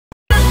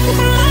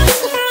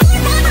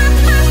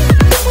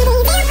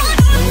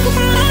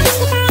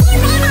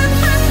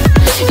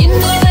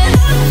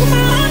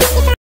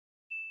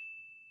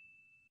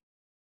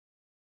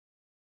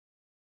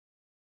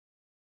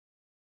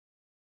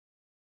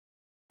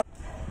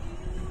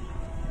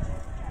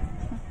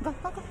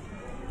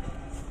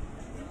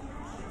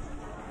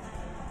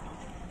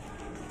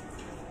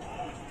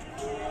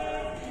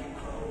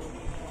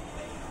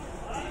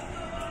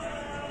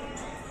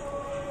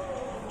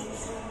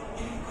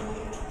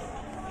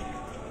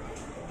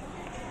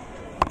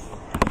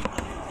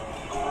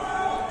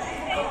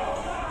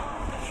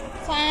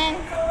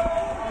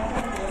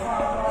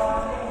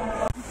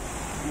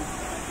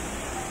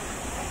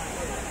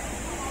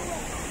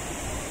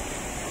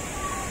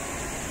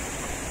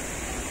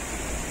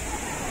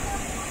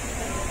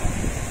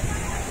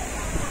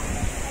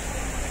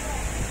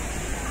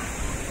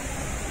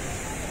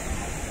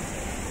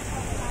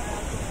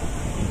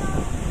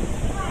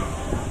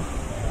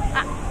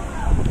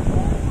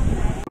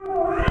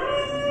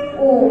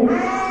午安。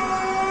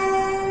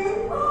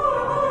哦，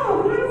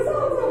杨秀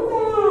姐姐，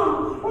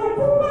我听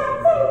到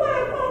最大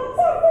声就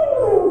是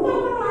你在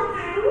跟我喊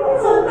我。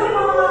真的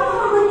吗？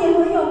他们也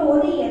很有活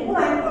力耶，不然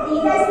你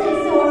再试一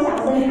次，我小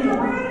声一点。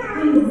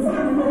你小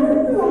声一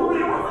点嘛，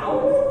我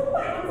才听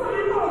大家的声音。大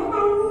家晚上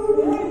那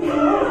个你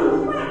呢？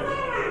午安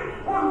啊。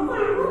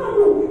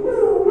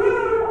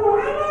午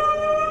安。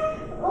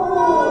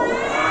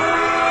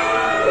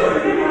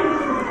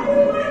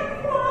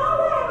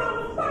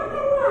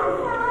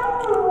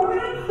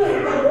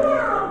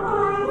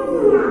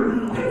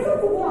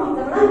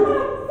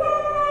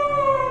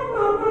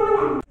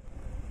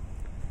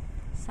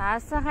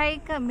Sasakay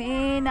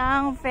kami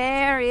ng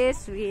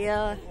Ferris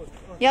wheel.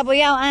 Yabo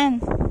yawan.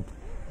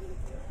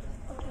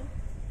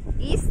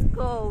 East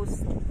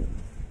Coast.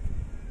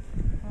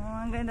 Oh,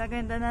 ang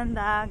ganda-ganda ng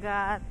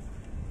dagat.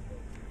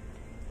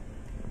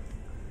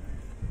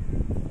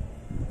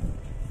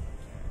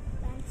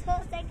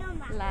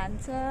缆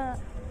车，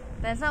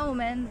等一下我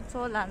们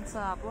坐缆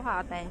车好不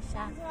好？等一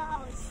下。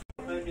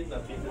不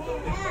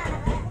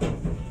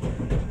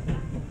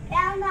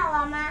要碰到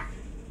我吗？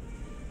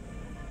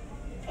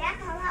不要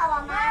碰到我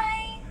吗？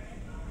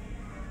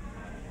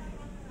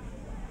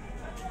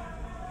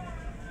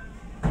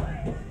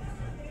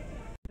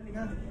你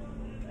看，好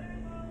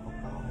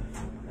高。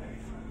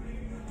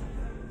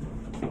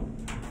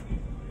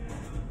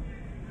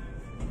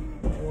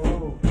哦。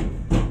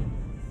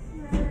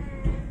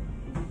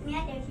你要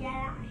掉下来。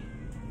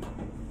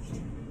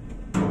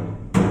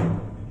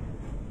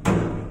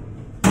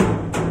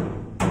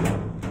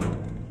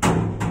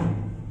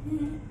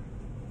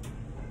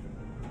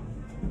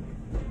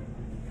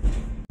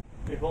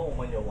你帮我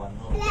们有玩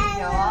哦。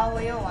有啊，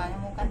我有玩，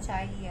我跟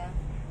才艺啊。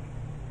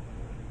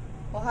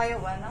我还有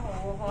玩啊，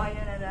我还有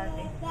那个。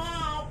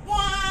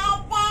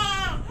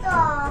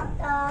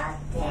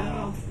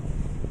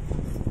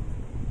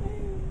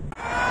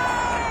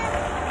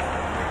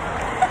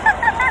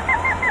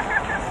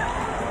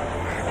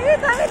因为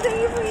他们的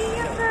衣服一样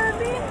的。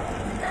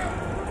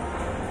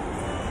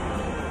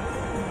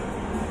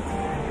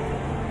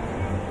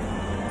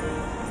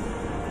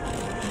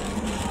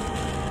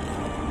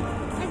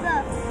那个，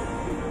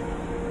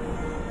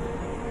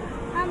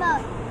他们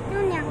有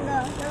两个，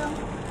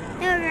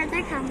有人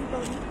在看灯。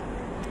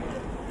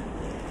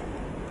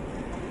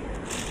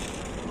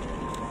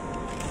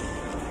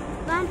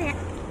光片。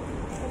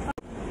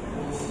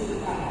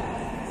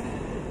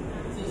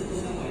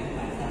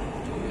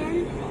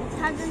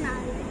它在哪里？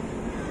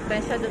等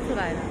一下就出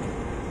来了。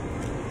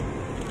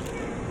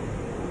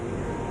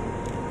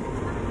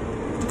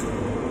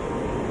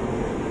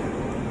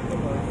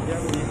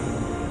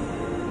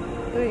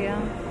对呀、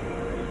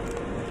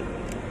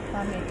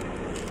妈咪，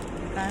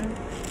看，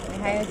你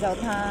还要教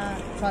他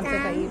穿这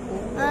个衣服。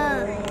2、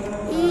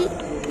1，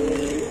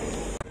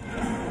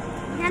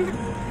你看他。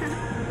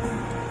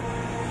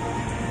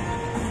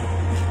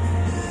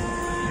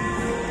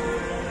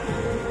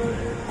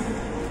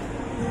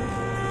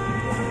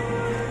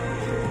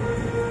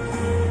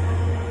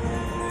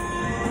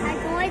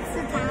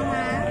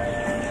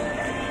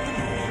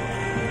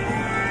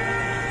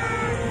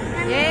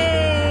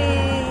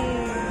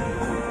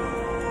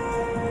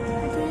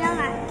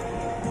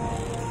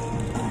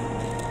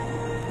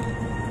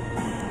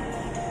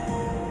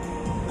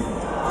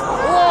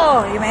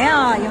有没有？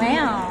有没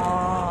有？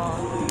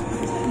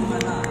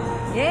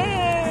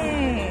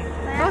耶！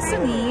都是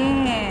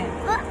你耶！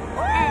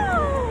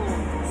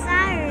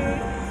鲨鱼。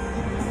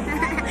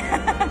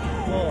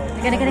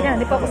你看，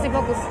你 fokus。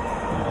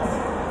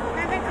他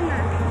在干嘛？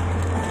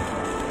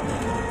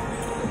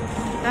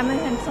他们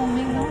很聪明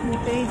哦，你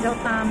可以教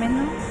他们哦。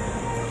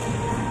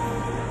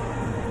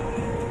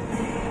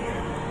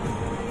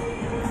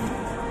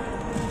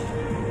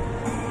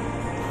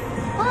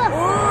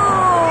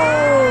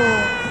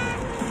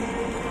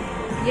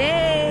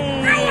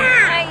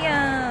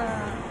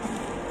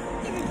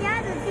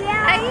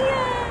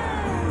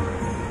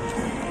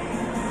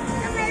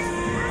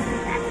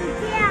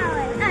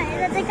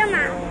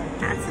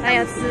他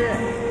要吃，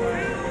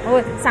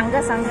哦，三个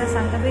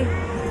呗。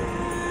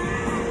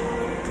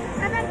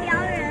他在表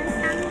演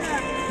3个。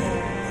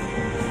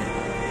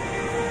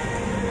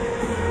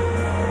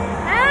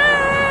哎，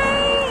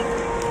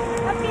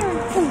他变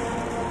酷。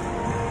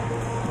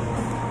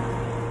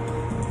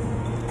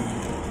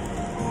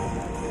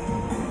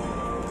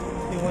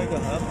另外一个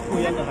好像不一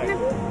样的海。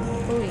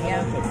不一样。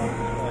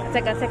这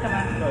个吗？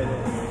对。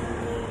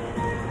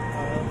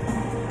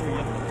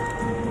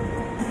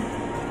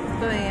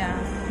对呀。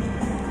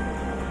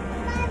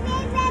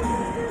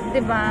对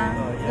吧？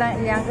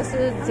两个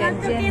是尖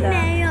尖的。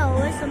没有，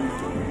为什么？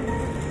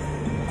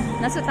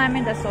那是他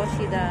们的熟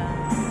悉的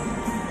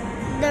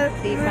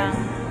地方。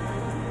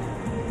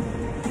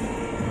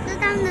是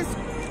他们的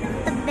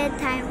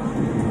bedtime，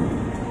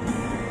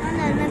 他们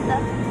的那个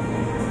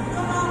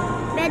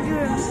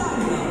bedroom。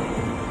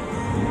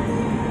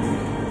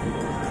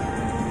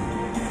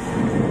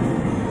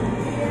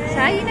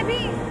啥意那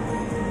边？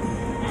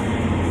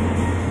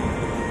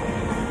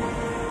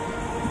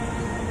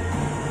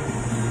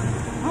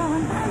哦，完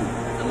蛋！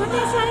我在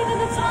下一个。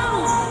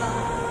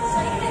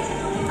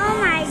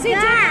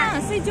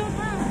救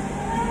他！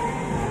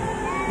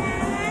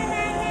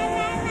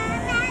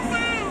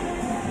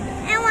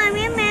哎，外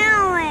面没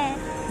有哎。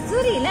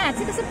这里啦，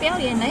这个是表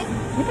演嘞，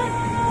你看，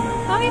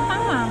他会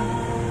帮忙。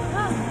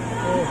啊，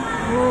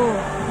哦。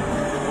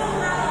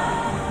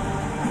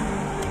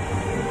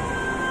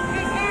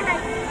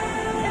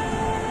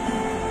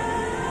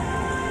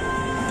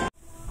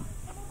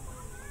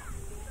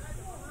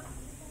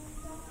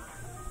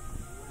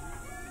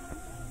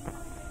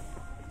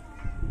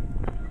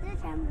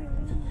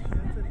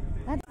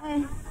 哎，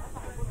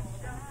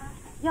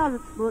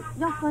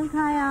要分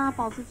开啊，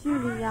保持距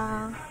离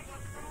啊。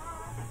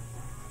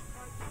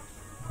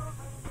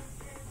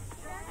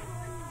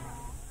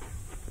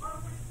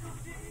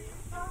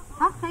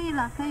好，可以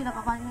了，可以了，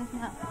宝宝，你可以去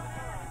了。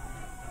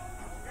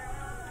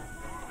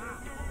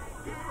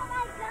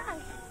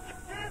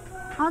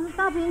好，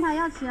到平台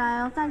要起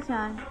来哦，站起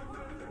来。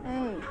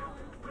哎，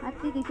来，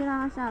弟弟先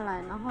让他下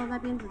来，然后那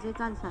边直接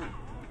站起来。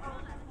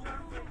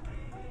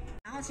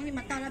 然后，请你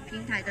们到了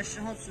平台的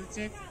时候，直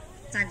接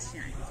站起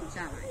来，走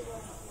下来。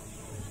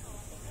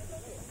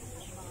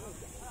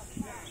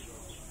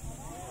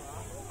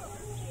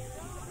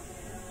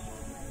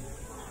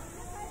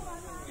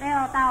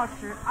6到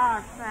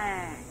12岁。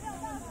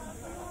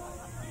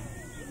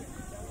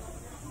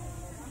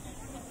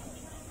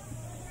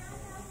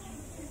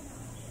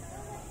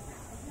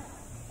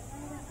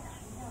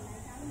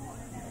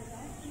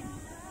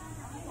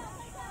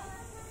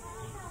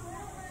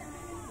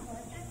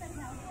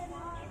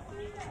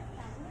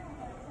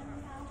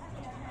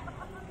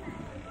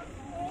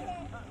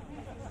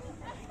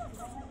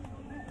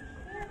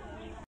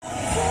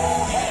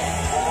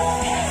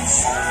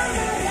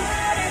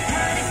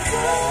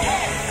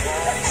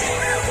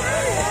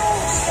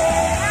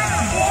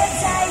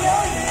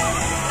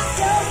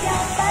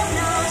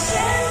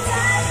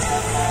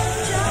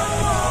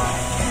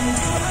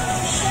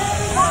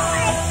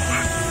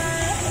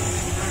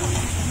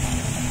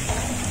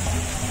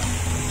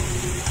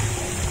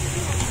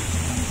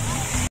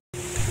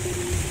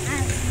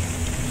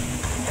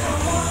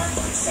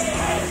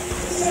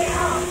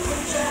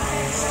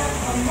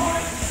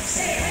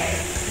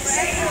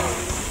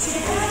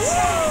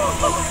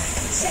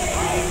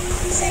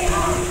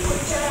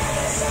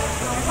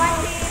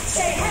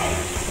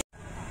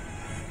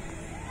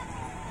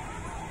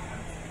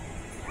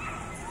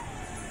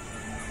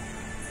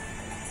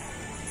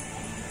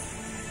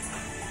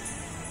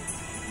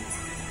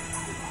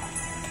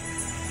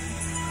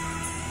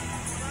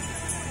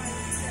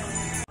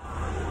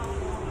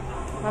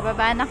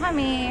Bababa na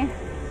kami.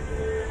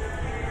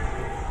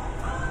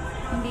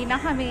 Hindi na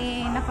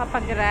kami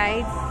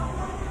nakapag-ride.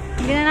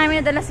 Hindi na namin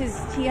nadala si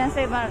Chian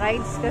sa ibang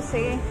rides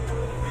kasi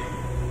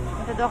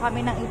ito daw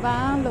kami ng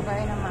ibang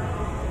lugar naman.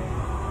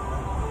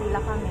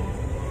 Pila kami.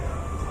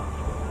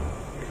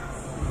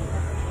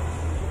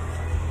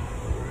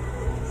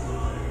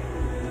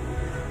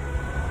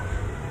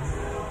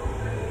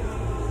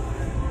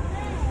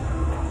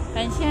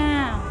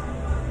 Kansya.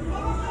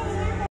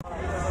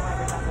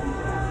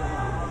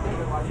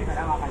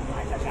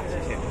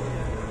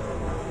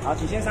 好，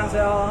请先上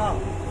车哦。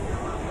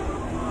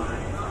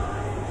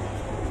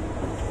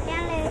这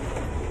样嘞。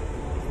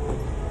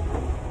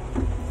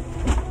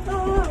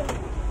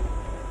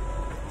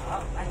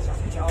好，来小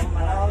水饺，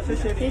买了，谢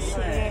谢你。谢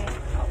谢。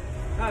好，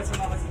那吃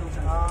吗？会自动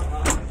上啊。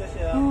好，谢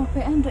谢。哦，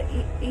北岸的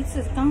椅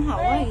子刚好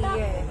而已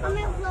耶。他们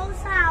有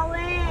close out 哎。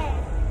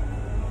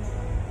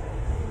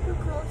有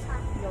close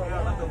out。有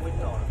那个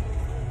window 了。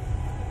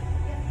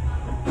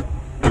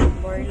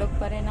 Borlog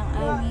pa rin ang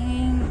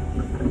aming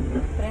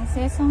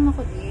prinsesang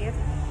makulit.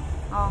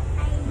 Oh,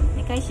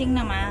 你开心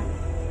了吗？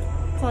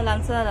坐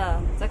缆车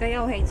了，这个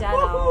要回家了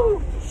哦。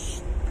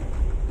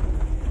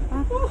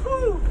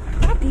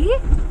爸比，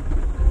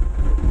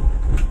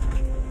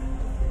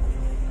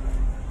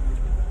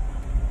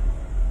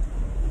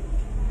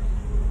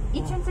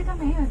以前这个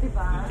没有对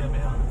吧？以前没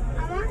有。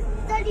妈妈，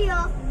这里有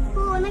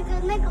不那个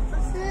不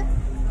是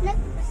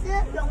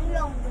游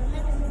泳的那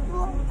个是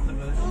坐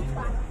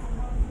船。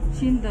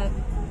 新的，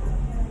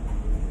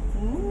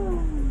哦，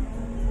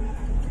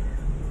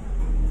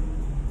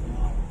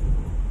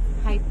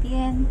海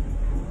边，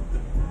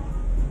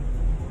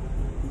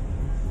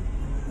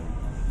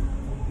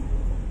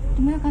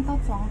都没有看到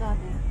床的。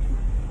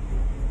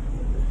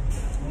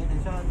你等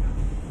一下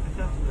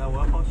起来，我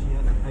要好奇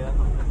海洋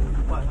馆，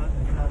晚上等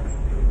一下。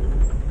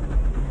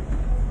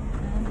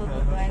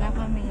Tutuloy na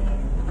kami.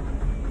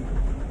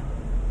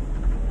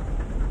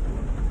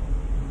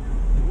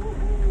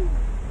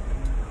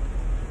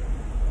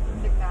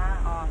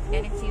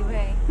 Get it to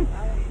way.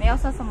 你要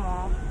说什么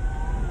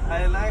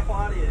I like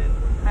花莲。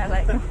I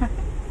like.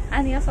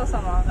 啊，你要说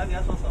什么？那你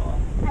要说什么？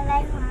 I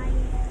like 花莲。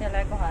你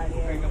like 花可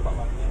以莲。跟爸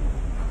爸一样。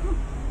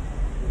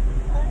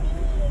可以，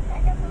大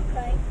家不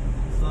可以。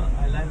说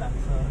I like 缆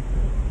車。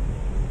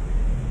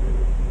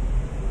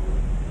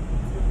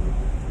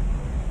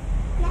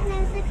那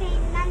是可以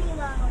让你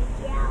们回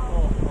家哦。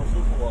哦，好舒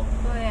服哦。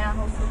对呀，好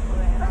舒服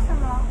为呀。什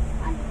么？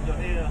有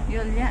那个。有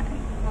亮，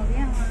好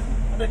亮啊！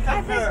对，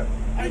看这，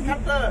哎，看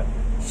这。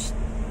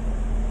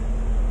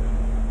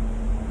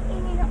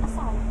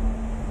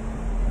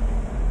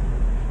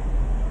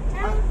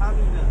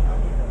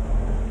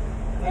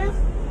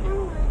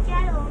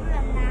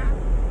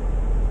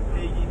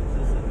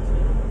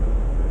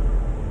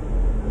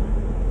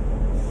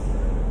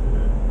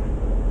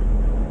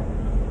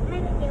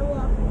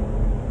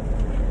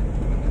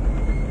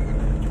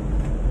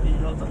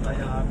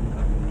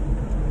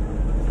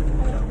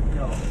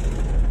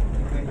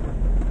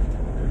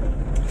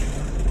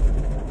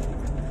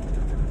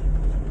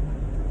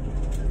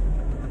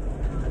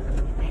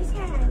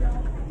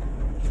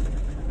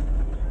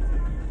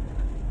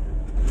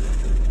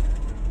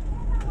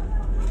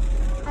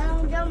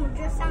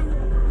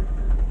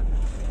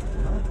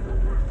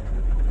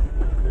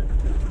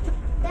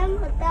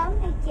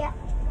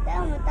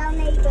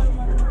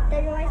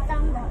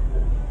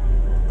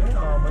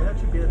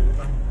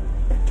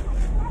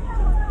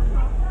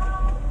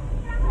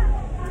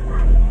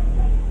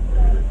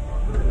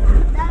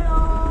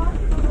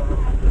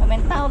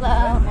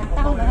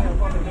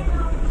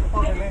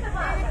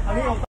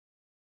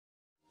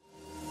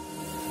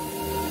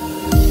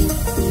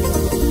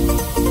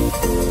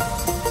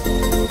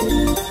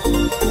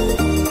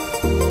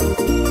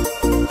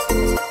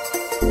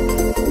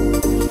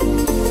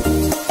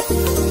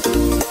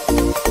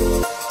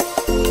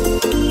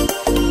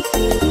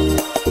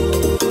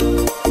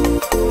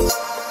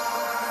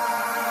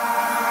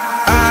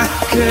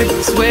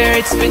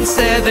been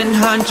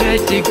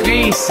 700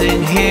 degrees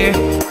in here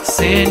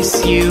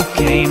since you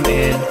came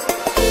in.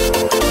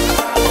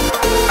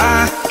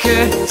 I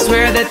could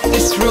swear that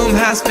this room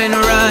has been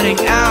running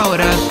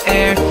out of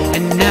air,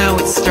 and now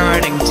it's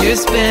starting to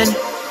spin.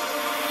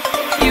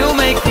 You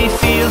make me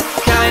feel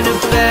kind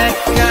of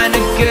bad